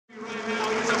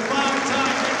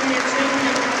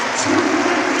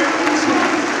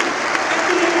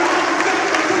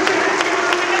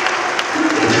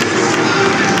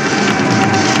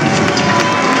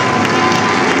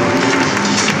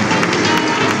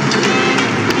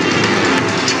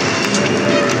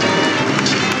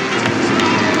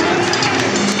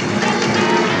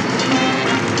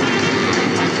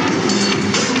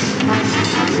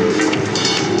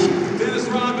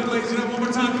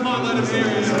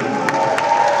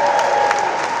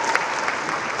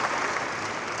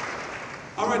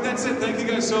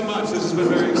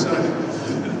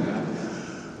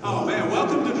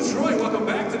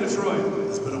Detroit?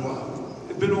 It's been a while.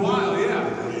 It's been a while,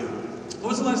 yeah. Oh, yeah. When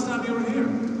was the last time you were here?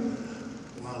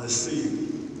 Well, let's see.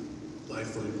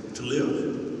 Life to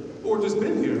live. Or just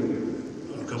been here?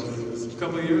 A couple of years. A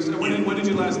couple of years? And when did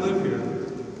you last live here?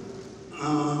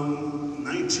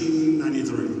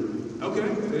 1993. Okay,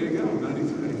 there you go,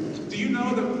 93. Do you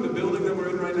know that the building that we're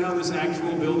in right now, this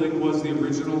actual building was the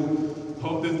original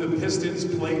home that the Pistons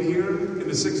played here in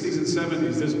the 60s and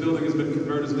 70s? This building has been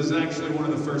converted. This is actually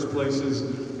one of the first places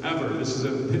ever. This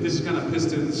is kind of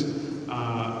Pistons,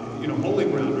 holy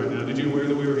ground right now. Did you aware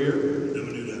that we were here?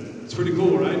 Never knew that. It's pretty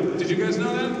cool, right? Did you guys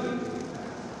know that?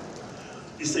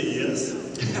 You say yes.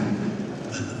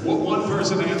 Well, one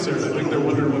person answered, like they're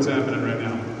wondering what's happening right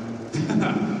now.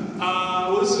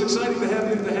 Well, this is exciting to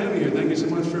have you here. Thank you so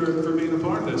much for being a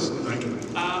part of this. Thank you.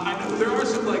 I know there are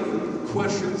some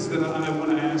questions that I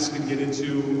want to ask and get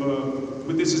into.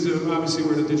 But this is obviously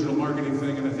we're in a digital marketing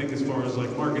thing, and I think as far as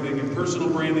marketing and personal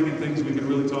branding and things, we can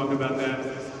really talk about that.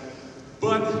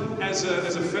 But as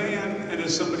a fan and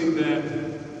as somebody that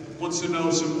wants to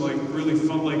know some really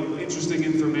fun, interesting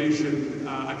information,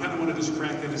 I kind of want to just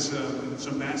crack into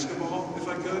some basketball, if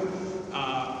I could.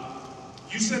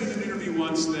 You said in an interview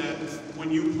once that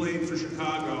when you played for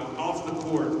Chicago, off the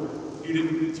court, you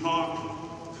didn't talk.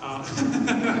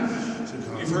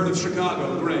 You've heard of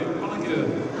Chicago, great. I'd like you to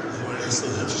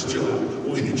just chill out.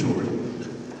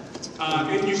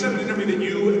 You said in an interview that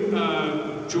you,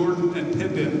 Jordan and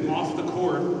Pippen, off the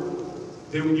court,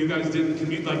 you guys didn't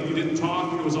commute, you didn't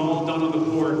talk, it was all done on the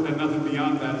court and nothing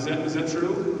beyond that. Is that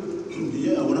true?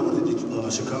 Yeah, when I went to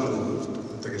Chicago, I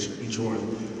think it's Detroit.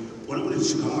 When I went to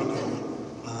Chicago,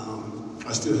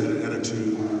 I still had an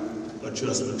attitude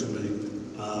adjustment to make.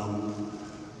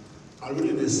 I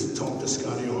really just talked to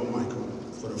Scotty or Michael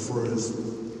for the first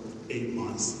 8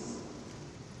 months.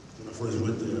 When I first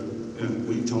went there,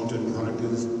 we talked in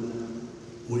practice.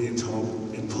 We didn't talk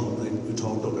in public. We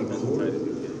talked on the court.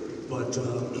 But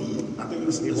I think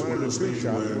it's one of those things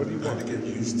where I had to get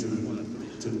used to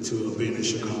being in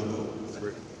Chicago.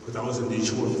 Because I was in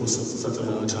Detroit for such a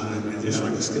long time, and just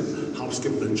trying to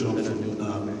skip the jump from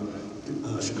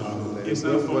Chicago. It's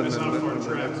not far to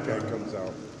track.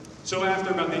 So after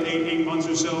about the eight months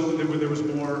or so, there was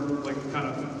more kind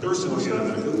of personal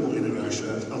stuff. There was more interaction.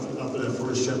 After that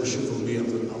first championship for me,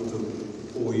 after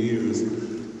 4 years,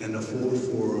 and the fourth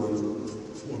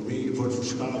for me for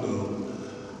Chicago,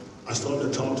 I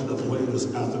started to talk to the players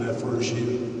after that first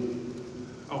year.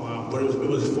 Oh wow! But it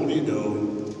was funny though.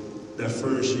 That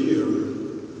first year,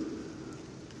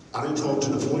 I didn't talk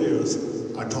to the players.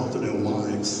 I talked to their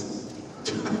wives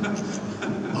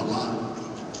a lot.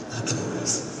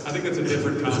 I think that's a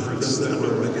different conference. I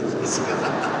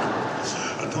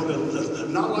told them,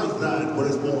 not like that, but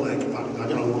it's more like I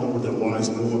got along with their wives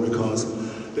more because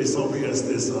they saw me as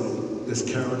this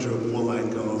character, more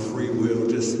like free will,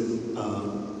 just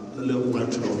live life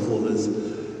to the fullest.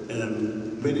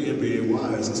 And many NBA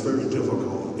wives, it's very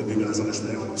difficult if you guys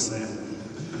understand what I'm saying.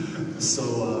 So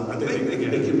I think they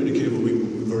communicated with me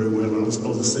very well. I was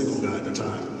a single guy at the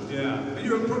time. Yeah, and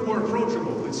you're more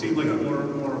approachable. It seemed like a more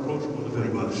approachable.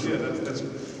 Very much. Yeah, that's.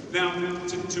 Now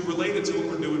to relate it to what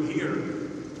we're doing here,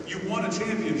 you won a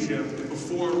championship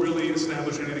before really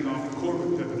establishing anything off the court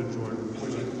with Pippen and Jordan.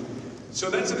 So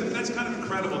that's kind of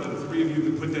incredible that the three of you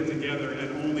could put that together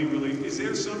and only really. Is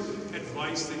there some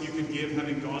advice that you could give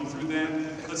having gone through that?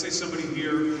 Let's say somebody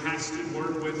here has to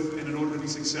work with, and in order to be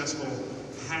successful,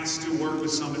 has to work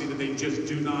with somebody that they just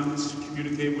do not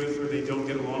communicate with or they don't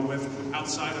get along with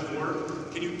outside of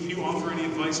work. Can you offer any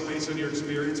advice based on your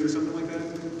experience or something like that?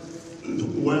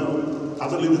 Well, I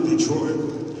believe in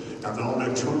Detroit. After all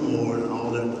that turmoil and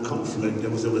all that conflict that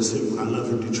was ever seen when I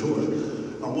left in Detroit,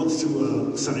 I went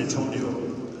to San Antonio.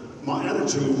 My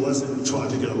attitude wasn't trying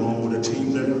to get along with the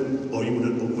team there or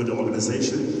even with the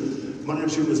organization. My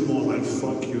attitude was more like,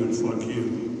 fuck you and fuck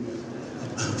you,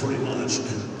 pretty much.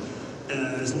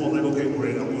 And it's more like, okay,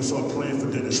 great, I'm gonna start playing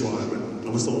for Dennis Rodman. I'm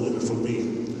gonna start living for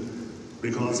me.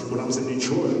 Because when I was in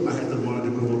Detroit, I had to learn to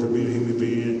grow up to be a human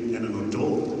being and an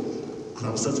adult. Because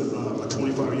I was such a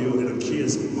 25-year-old in a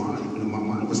kid's mind, and my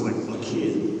mind was like a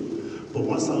kid. But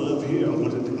once I left here, I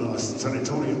went to San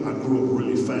Antonio, I grew up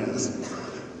really fast.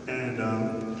 And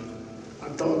I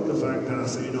thought the fact that I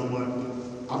said, you know what,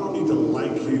 I don't need to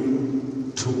like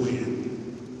you to win.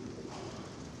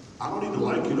 I don't need to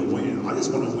like you to win. I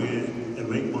just want to win and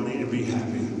make money and be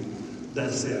happy.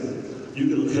 That's it. You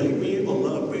can hate me or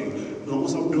love me. As long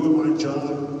as I'm doing my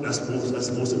job, that's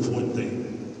the most important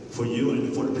thing for you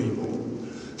and for the people.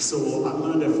 So I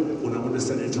learned that when I went to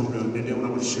San Antonio, and then when I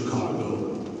went to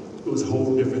Chicago, it was a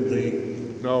whole different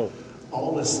thing. No.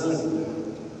 All of a sudden,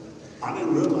 I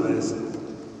didn't realize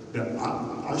that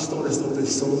I started something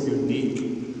so unique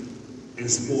in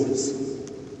sports.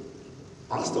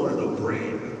 I started a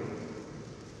brand.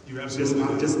 You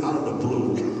absolutely just out of the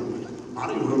blue. I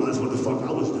didn't realize what the fuck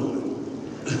I was doing.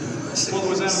 Well, it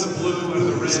was out of the blue, out of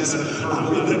the red, out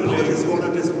of the purple, out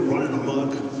of the I was just running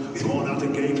amok, going out to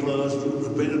gay clubs,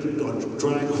 being a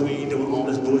drag queen, doing all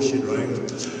this bullshit, right?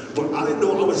 But I didn't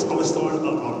know I was starting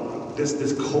up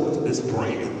this cult, this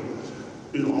brand,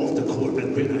 you know, off the court,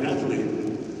 and being an athlete.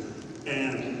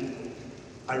 And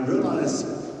I realized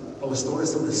I was starting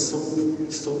something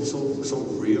so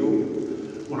real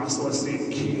when I started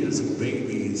seeing kids,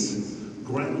 babies,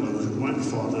 grandmothers,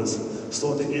 grandfathers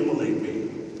start to emulate me.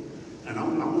 And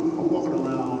I'm walking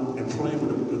around and playing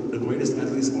with the greatest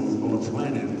athletes on the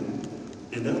planet,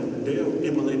 and they're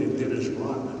emulating Dennis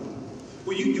Rodman.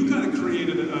 Well, you kind of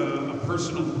created a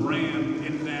personal brand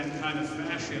in that kind of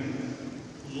fashion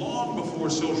long before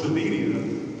social media.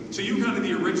 So you're kind of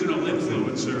the original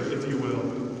influencer, if you will.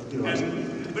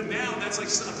 But now that's like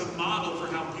a model for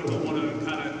how people want to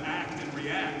kind of act and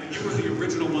react. But you were the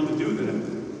original one to do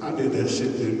that. I did that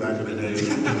shit dude back in the day.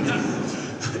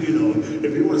 You know,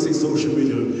 if you want to see social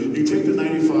media, you take the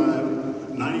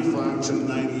 95 to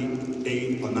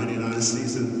 98 or 99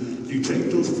 season, you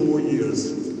take those 4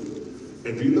 years.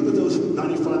 If you look at those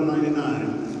 95,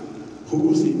 99, who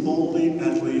was the only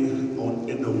athlete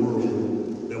in the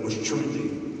world that was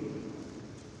trending?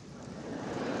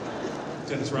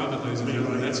 Dennis Rodman, ladies and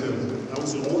gentlemen, that's who. I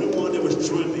was the only one that was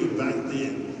trending back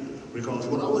then. Because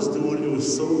what I was doing, it was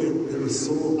so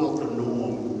out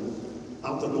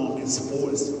the norm in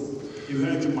sports. You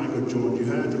had your Michael Jordan, you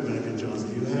had your Magic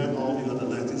Johnson, you had all the other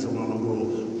athletes around the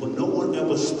world, but no one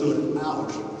ever stood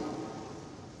out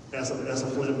as a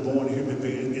flamboyant human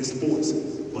being in sports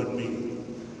but me.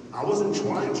 I wasn't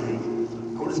trying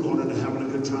to. I was just going into having a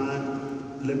good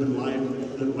time, living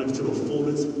life to the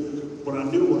fullest. But I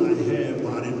knew what I had,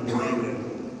 but I didn't brand it.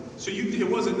 So it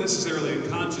wasn't necessarily a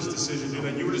conscious decision to do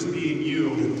that. You were just being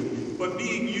you. But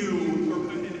being you, or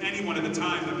anyone at the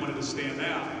time that wanted to stand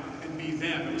out and be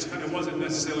them, it wasn't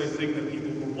necessarily a thing that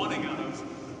people were wanting out of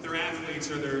their athletes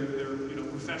or their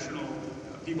professional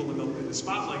people in the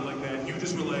spotlight like that. You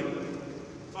just were like,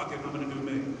 fuck it, I'm going to do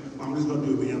me. I'm just going to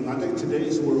do me. I think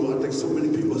today's world, I think so many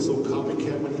people are so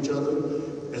copycat with each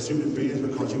other as human beings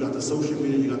because you got the social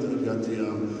media, you got the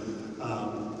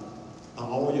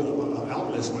all your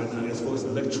outlets right now as far as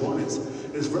electronics.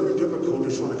 It's very difficult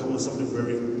to try to come up with something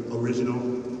very original.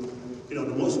 You know,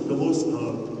 the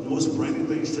most branding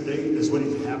things today is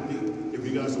really happening. If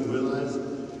you guys don't realize,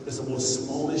 it's the most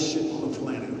smallest shit on the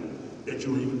planet that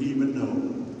you even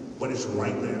know, but it's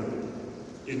right there.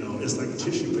 You know, it's like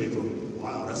tissue paper.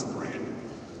 Wow, that's a brand.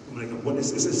 I'm like, what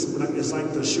is this? It's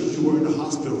like the shoes you wear in the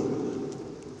hospital.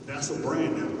 That's a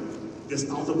brand now. It's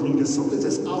out the blue. There's something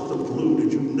that's out the blue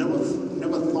that you never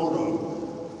thought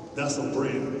of. That's a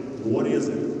brand. What is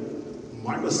it?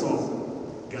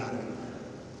 Microsoft got it.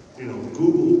 You know,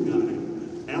 Google got it.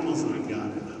 Amazon got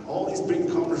it. All these big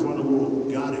companies around the world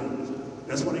got it.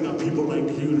 That's why they got people like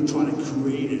you to try to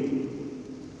create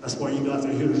it. That's why you guys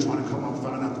are here to try to come up and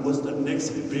find out what's the next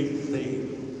big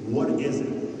thing. What is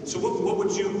it? So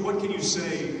what can you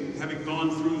say, having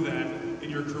gone through that in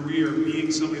your career, being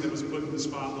somebody that was put in the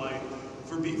spotlight,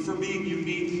 for being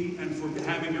unique and for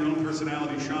having your own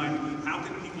personality shine? How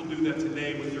can people do that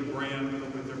today with your brand,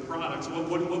 with their products? What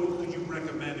would you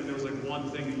recommend if there was like one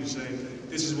thing that you say,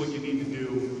 this is what you need to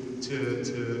do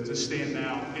to stand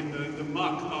out in the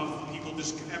muck of people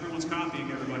everyone's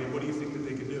copying everybody? What do you think that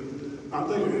they can do? I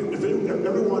think if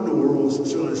everyone in the world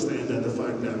should understand that the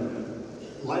fact that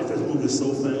life is moving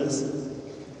so fast,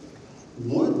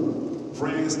 what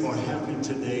brands are happening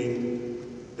today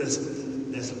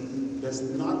that's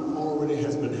not already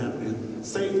has been happening?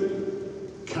 Say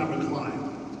Calvin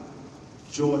Klein,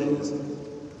 Jordans,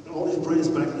 all these brands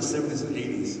back in the 70s and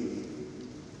 80s.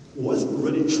 What's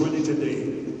really trending today?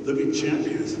 Look at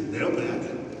Champions, they're back.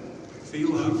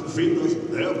 Fila's,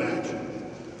 they're back.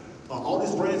 All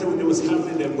these brands that was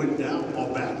happening that went down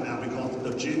are back now because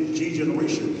the G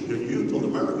generation, the youth of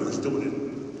America is doing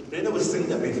it. They never seen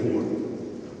that before.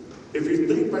 If you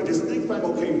think back,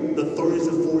 okay, the 30s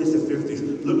and 40s and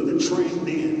 50s, look at the trend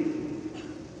then.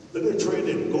 Look at the trend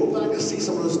then. Go back and see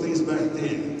some of those things back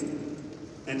then.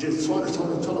 And just try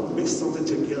to mix something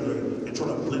together and try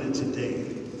to blend it today.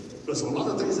 Because a lot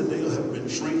of things today have been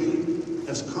trending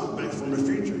has come back from the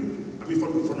future. I mean,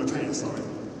 from the past, sorry.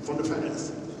 From the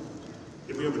past.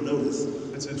 If you ever notice.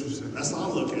 That's interesting. That's how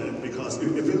I look at it. Because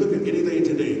if you look at anything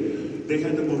today, they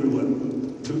had the movie,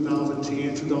 what,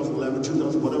 2010, 2011,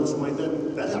 2000, whatever, something like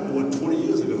that. That happened, what, 20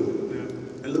 years ago?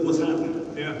 Yeah. And look what's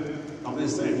happening. Yeah. I'm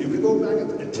just saying, you can go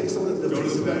back take some of the Go to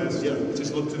pieces the back. past. Yeah.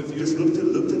 Just look to the future. Just look to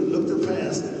the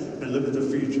past and look at the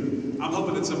future. I'm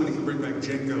hoping that somebody can bring back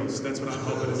Jengos. That's what I'm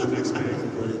hoping is the next big.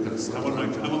 I want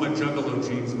my Juggalo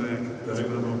jeans back. That's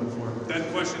what I'm hoping for.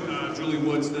 That question, Julie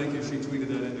Woods, thank you. She tweeted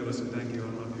that into us, and thank you. I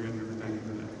don't know if you're in here, but thank you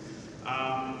for that.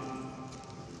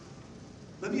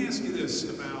 Let me ask you this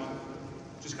about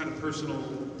just kind of personal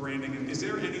branding. Is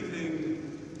there anything,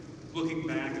 looking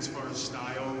back as far as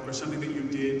style, or something that you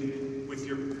did with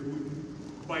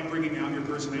by bringing out your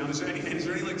personality? Is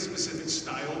there any like specific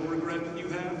style regret that you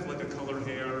have, like a color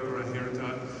hair or a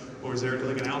haircut, or is there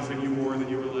like an outfit you wore that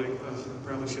you were like, oh, I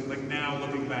probably should? Like now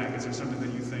looking back, is there something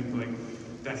that you think like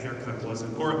that haircut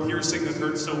wasn't, or a piercing that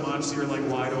hurts so much so you're like,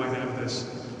 why do I have this?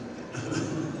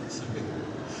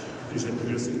 You said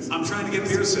piercings? I'm trying to get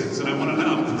piercings, and I want to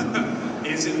know,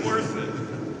 is it worth it?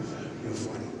 You're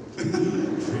funny.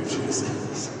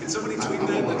 Can somebody tweet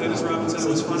that Dennis Rodman said it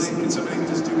was funny? Can somebody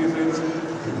just do me a favor?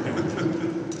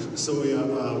 So yeah,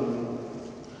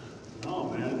 oh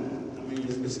man, I mean,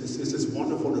 it's just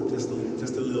wonderful to just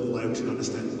to live life to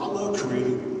understand. I love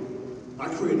creating. I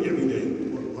create every day.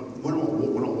 When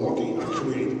I'm walking, I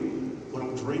create. When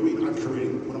I'm dreaming, I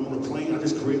create. When I'm on a plane, I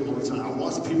just create all the time. I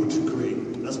watch people to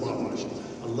create. That's what I watch.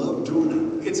 I love doing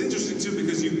that. It's interesting too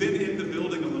because you've been in the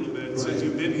building a little bit since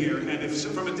you've been here, and if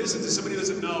from a distance, if somebody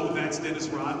doesn't know that's Dennis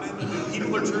Rodman,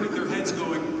 people are turning their heads,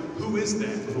 going, "Who is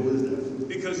that?" Who is that?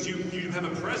 Because you have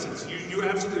a presence. You're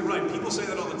absolutely right. People say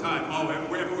that all the time. Oh,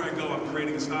 wherever I go, I'm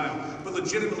creating a style. But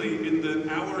legitimately, in the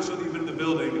hour or so that you've been in the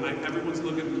building, everyone's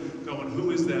looking, going,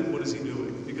 "Who is that? What is he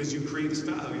doing?" Because you create a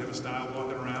style. You have a style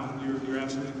walking around. You're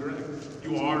absolutely correct.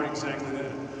 You are exactly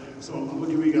that. So I'm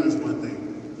gonna give you guys one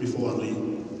thing before I leave.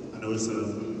 I know it's a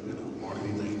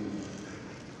marketing thing.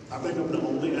 I think I'm the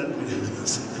only admin.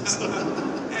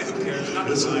 Hey, who cares?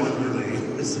 Not It's a design. marketing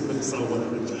thing. So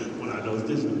when I know it's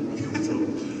digital. So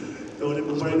I'll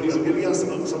give you guys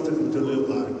something to live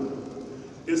by.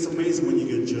 It's amazing when you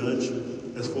get judged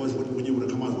as far as when you want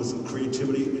to come out with some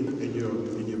creativity in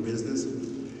your business.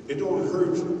 It don't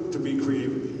hurt to be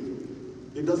creative.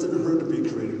 It doesn't hurt to be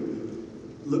creative.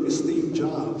 Look at Steve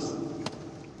Jobs.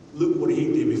 Look what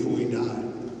he did before he died.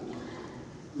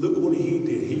 Look what he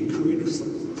did. He created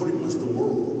pretty much the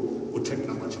world with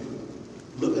technology.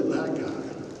 Look at that guy.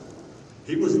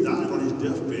 He was dying on his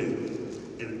deathbed,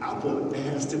 and Apple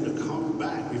asked him to come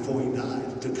back before he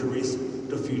died to create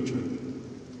the future.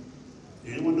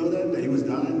 Anyone know that he was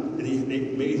dying, and they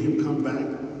made him come back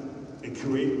and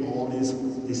create all these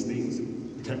things,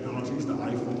 the technologies, the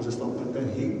iPhones and stuff like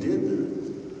that. He did that.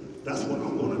 That's what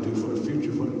I'm going to do for the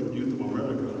future, for the youth of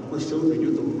America. I'm going to show the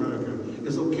youth of America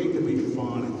it's okay to be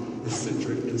fun,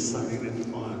 eccentric, exciting, and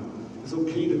fun. It's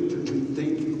okay to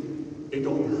think. It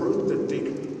don't hurt to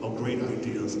think of great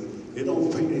ideas. It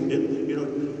don't pay.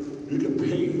 You can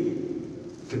pay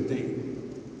to think.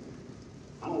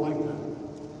 I don't like that.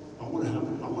 I want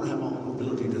to have my own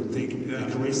ability to think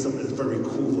and create something that's very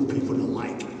cool for people to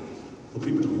like.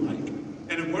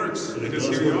 And it works, because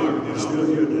does here you work. are. I'm still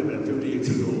here at 58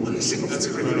 years old. That's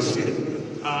incredible.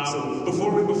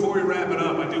 Before we wrap it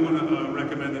up, I do want to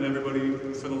recommend that everybody,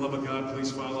 for the love of God,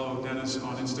 please follow Dennis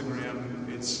on Instagram.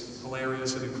 It's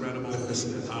hilarious and incredible.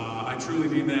 I truly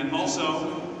mean that.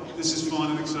 Also, this is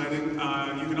fun and exciting.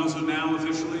 You can also now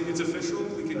it's official,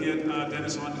 we can get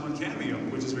Dennis on Cameo,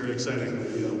 which is very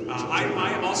exciting.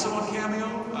 I am also on Cameo,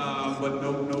 but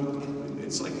no,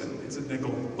 it's a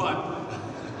nickel. But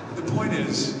the point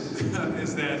is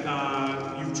that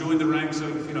you've joined the ranks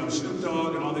of Snoop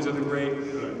Dogg and all these other great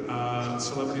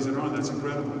celebrities that are on. That's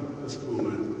incredible. That's cool,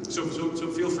 man. So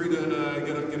feel free to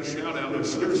get a shout out. Get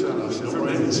a shout out. From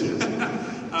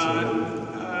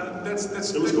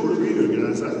It was cool to be here,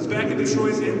 guys. Back in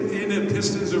Detroit, in a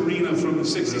Pistons arena from the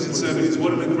 60s and 70s.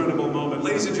 What an incredible moment.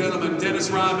 Ladies and gentlemen, Dennis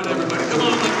Rodman, everybody. Come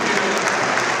on,